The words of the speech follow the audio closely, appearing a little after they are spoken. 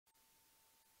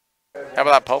How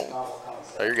about that pole?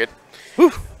 Oh, you're good.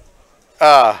 Whew.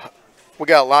 We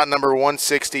got lot number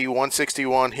 160,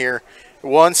 161 here.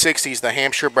 160 is the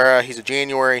Hampshire Barra. He's a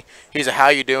January. He's a how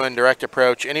you doing direct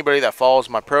approach. Anybody that follows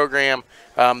my program,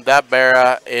 that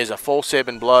Barra is a full sib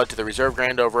in blood to the Reserve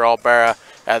Grand Overall Barra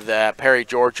at Perry,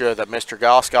 Georgia, that Mr.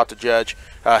 Goss got to judge.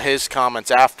 His comments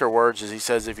afterwards is he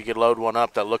says if you could load one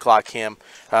up that looked like him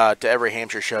to every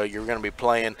Hampshire show, you're going to be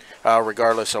playing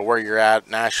regardless of where you're at,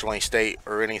 nationally, state,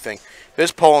 or anything.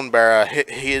 This Poland Barra,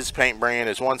 his paint brand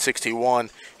is 161.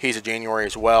 He's a January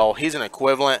as well. He's an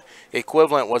equivalent.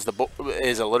 Equivalent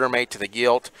is a litter mate to the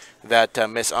Gilt that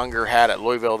Miss Unger had at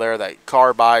Louisville there. That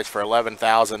car buys for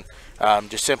 11,000.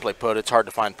 Just simply put, it's hard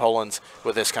to find Polands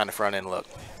with this kind of front end look.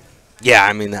 Yeah,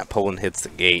 I mean, that Poland hits the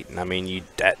gate, and I mean,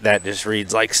 that just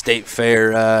reads like state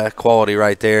fair quality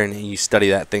right there, and you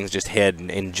study that thing's just head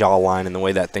and jawline and the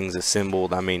way that thing's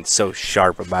assembled. I mean, so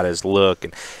sharp about his look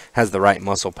and has the right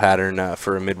muscle pattern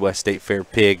for a Midwest State Fair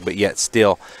pig, but yet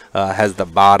still has the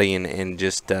body and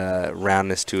just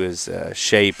roundness to his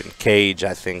shape and cage.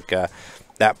 I think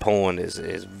that Poland is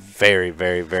very,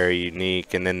 very, very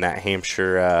unique. And then that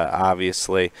Hampshire,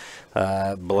 obviously,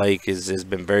 Blake has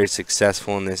been very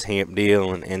successful in this Hamp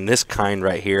deal. And this kind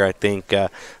right here, I think,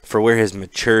 for where his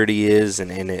maturity is and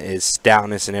his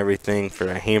stoutness and everything for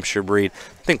a Hampshire breed,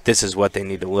 I think this is what they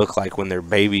need to look like when they're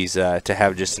babies to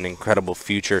have just an incredible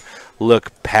future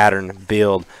look, pattern,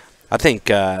 build. I think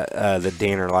the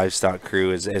Danner Livestock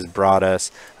crew has brought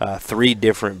us 3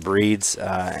 different breeds,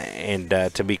 and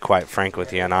to be quite frank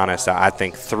with you and honest, I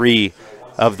think 3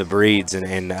 of the breeds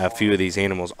and a few of these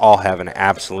animals all have an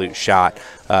absolute shot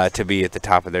to be at the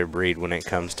top of their breed when it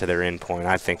comes to their end point.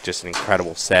 I think just an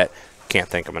incredible set. Can't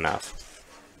thank them enough.